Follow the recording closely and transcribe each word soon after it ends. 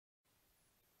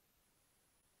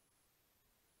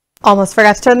Almost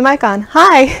forgot to turn the mic on.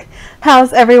 Hi!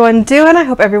 How's everyone doing? I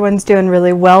hope everyone's doing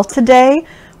really well today.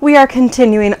 We are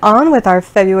continuing on with our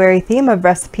February theme of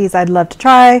recipes I'd love to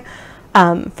try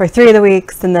for 3 of the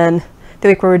weeks, and then the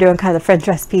week where we're doing kind of the French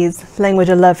recipes, language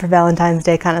of love for Valentine's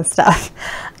Day kind of stuff.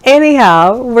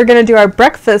 Anyhow, we're going to do our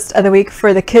breakfast of the week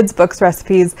for the kids' books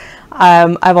recipes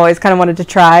I've always kind of wanted to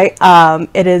try.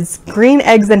 It is green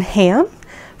eggs and ham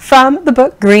from the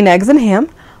book Green Eggs and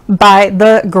Ham by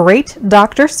the great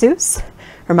Dr. Seuss.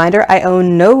 Reminder, I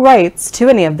own no rights to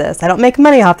any of this. I don't make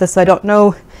money off this, so I don't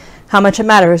know how much it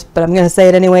matters, but I'm going to say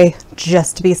it anyway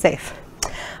just to be safe.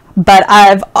 But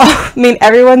I mean,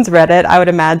 everyone's read it, I would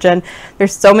imagine.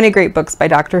 There's so many great books by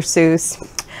Dr. Seuss.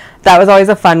 That was always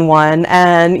a fun one.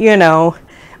 And, you know,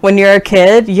 when you're a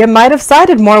kid, you might have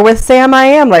sided more with Sam I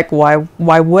Am. Like, why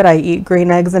would I eat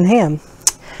green eggs and ham?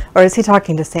 Or is he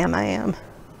talking to Sam I Am?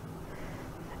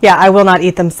 Yeah, I will not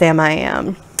eat them, Sam I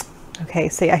Am. Okay,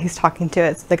 so yeah, he's talking to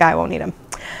it, so the guy won't eat them.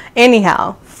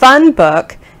 Anyhow, fun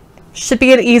book. Should be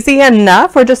easy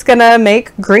enough. We're just gonna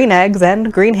make green eggs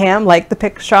and green ham like the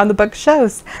picture on the book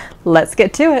shows. Let's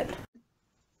get to it.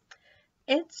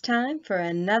 It's time for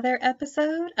another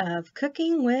episode of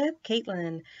Cooking with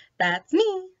Kaitlin. That's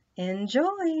me.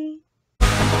 Enjoy.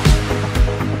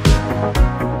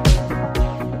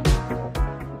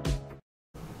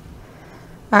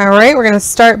 All right, we're gonna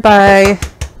start by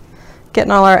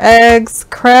getting all our eggs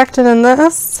cracked in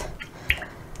this.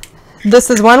 This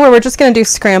is one where we're just going to do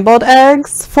scrambled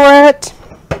eggs for it.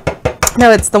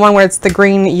 No, it's the one where it's the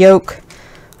green yolk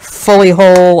fully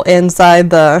whole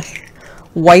inside the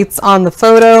whites on the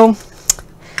photo.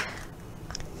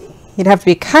 You'd have to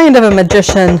be kind of a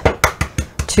magician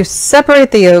to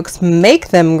separate the yolks, make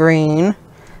them green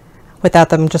without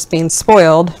them just being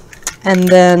spoiled, and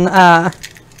then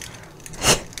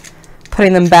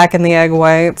putting them back in the egg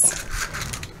whites.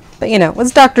 But you know, it's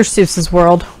Dr. Seuss's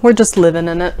world. We're just living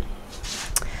in it.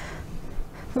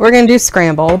 We're going to do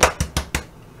scrambled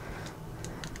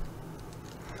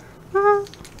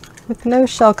with no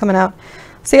shell coming out.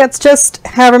 See, it's just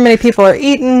however many people are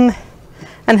eating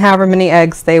and however many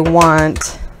eggs they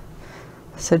want.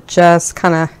 So just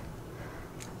kind of,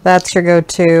 that's your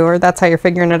go-to, or that's how you're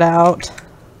figuring it out.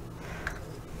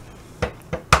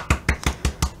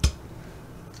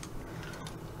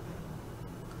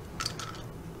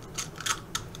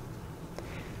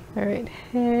 All right,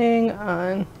 hang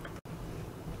on.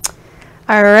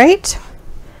 All right,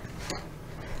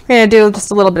 we're gonna do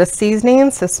just a little bit of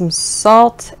seasoning, so some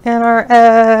salt in our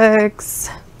eggs,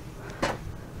 a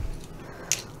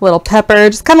little pepper,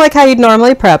 just kind of like how you'd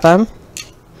normally prep them.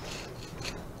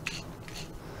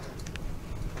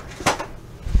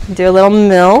 Do a little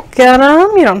milk in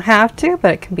them. You don't have to,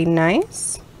 but it can be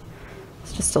nice.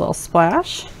 It's just a little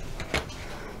splash.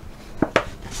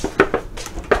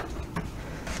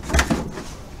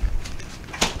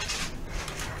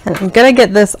 And I'm going to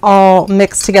get this all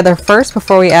mixed together first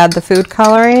before we add the food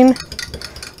coloring.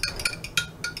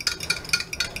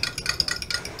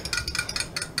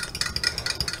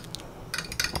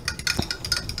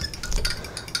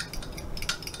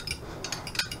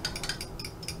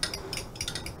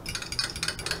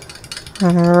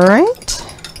 All right.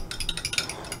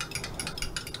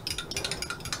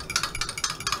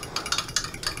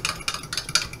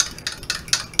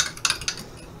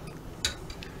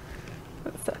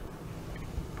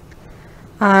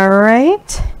 All right,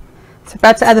 so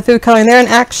about to add the food coloring there, and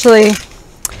actually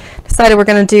decided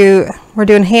we're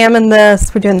doing ham in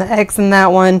this, we're doing the eggs in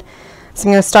that one. So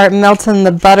I'm going to start melting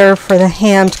the butter for the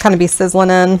ham to kind of be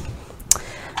sizzling in,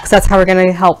 because that's how we're going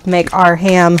to help make our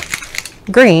ham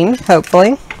green,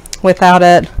 hopefully, without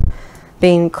it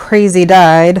being crazy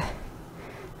dyed.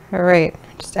 All right,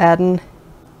 just adding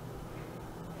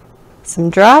some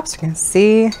drops. We're going to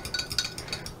see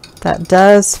what that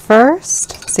does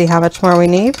first. See how much more we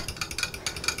need.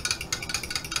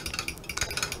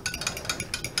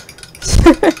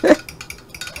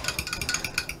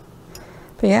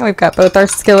 But yeah, we've got both our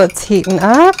skillets heating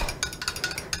up.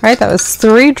 All right, that was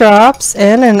 3 drops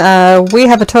in, and we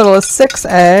have a total of 6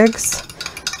 eggs.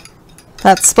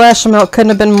 That splash of milk couldn't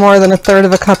have been more than 1/3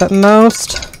 of a cup at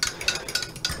most.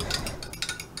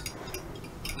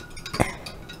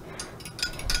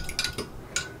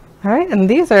 All right, and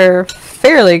these are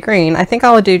fairly green. I think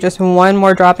I'll do just 1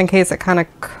 more drop in case it kind of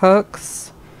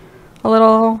cooks a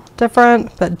little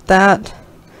different, but that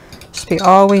should be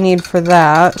all we need for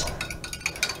that.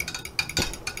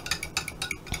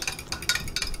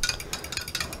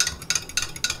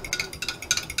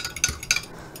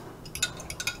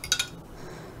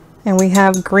 And we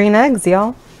have green eggs,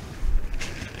 y'all.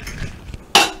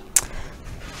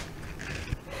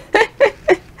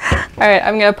 right,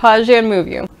 I'm gonna pause you and move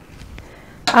you.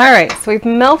 All right, so we've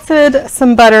melted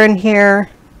some butter in here.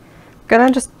 I'm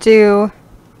gonna just do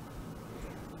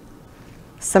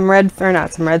some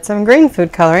some green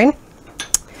food coloring.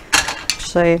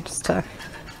 Actually, just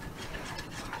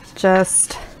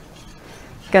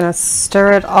gonna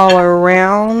stir it all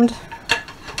around.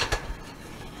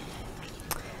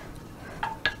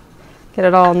 Get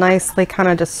it all nicely kind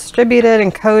of distributed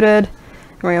and coated.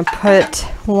 And we're gonna put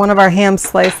one of our ham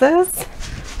slices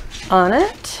on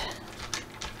it.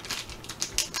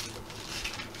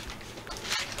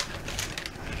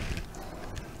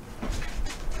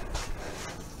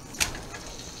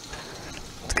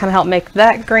 To kind of help make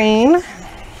that green.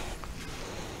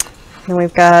 And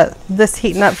we've got this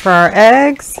heating up for our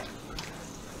eggs.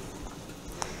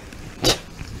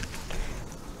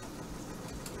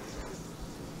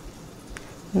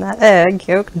 And that egg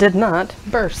yolk did not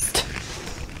burst.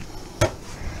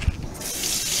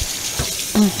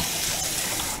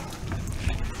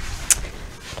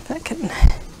 If I can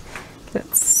get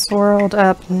it swirled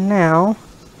up now,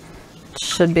 it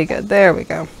should be good. There we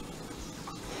go.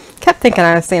 Kept thinking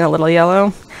I was seeing a little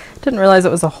yellow. Didn't realize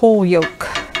it was a whole yolk.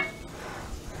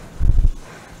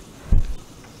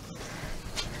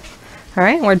 All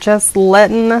right, we're just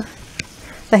letting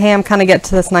the ham kind of get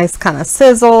to this nice kind of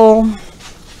sizzle.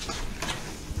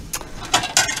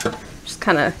 Just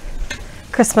kind of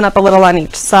crisping up a little on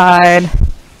each side.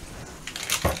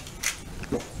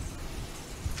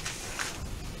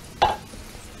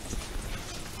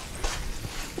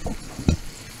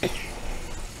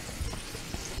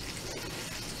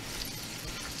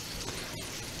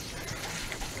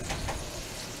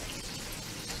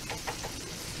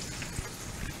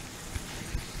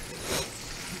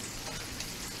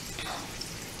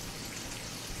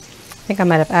 I think I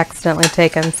might have accidentally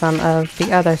taken some of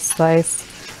the other slice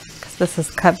because this is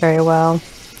cut very well.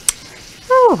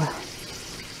 Oh,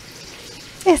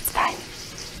 it's fine.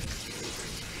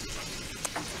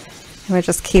 And we're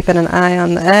just keeping an eye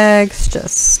on the eggs,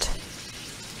 just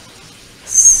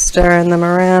stirring them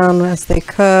around as they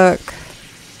cook.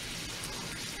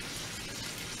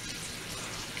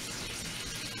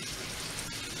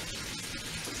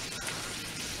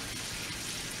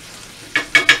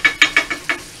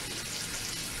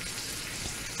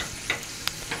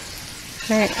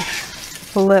 Right,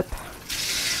 flip.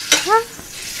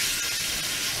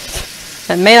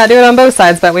 It may not do it on both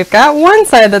sides, but we've got one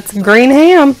side that's green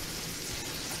ham.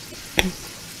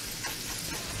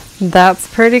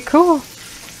 That's pretty cool.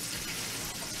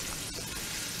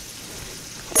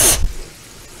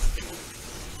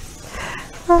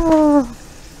 Oh.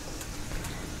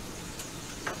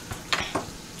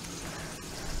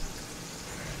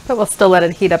 But we'll still let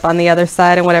it heat up on the other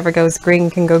side, and whatever goes green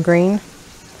can go green.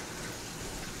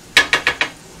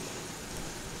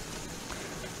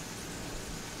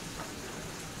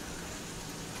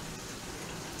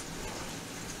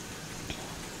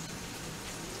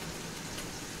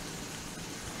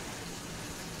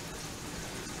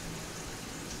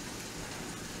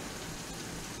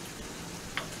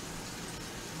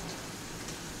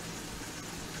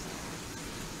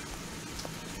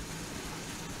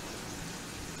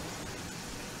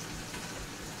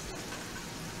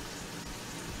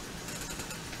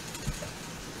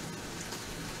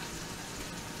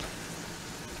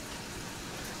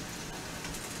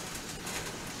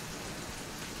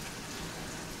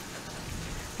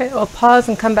 Okay, we'll pause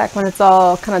and come back when it's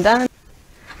all kind of done.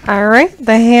 All right,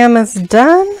 the ham is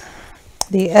done.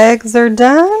 The eggs are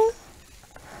done.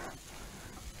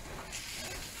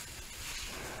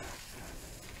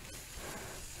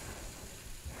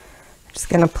 Just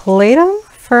gonna plate them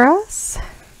for us.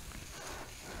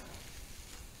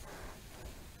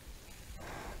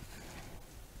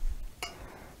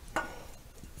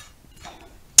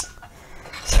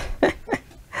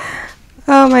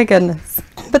 Oh my goodness.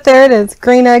 But there it is,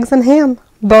 green eggs and ham.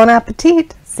 Bon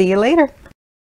appetit. See you later.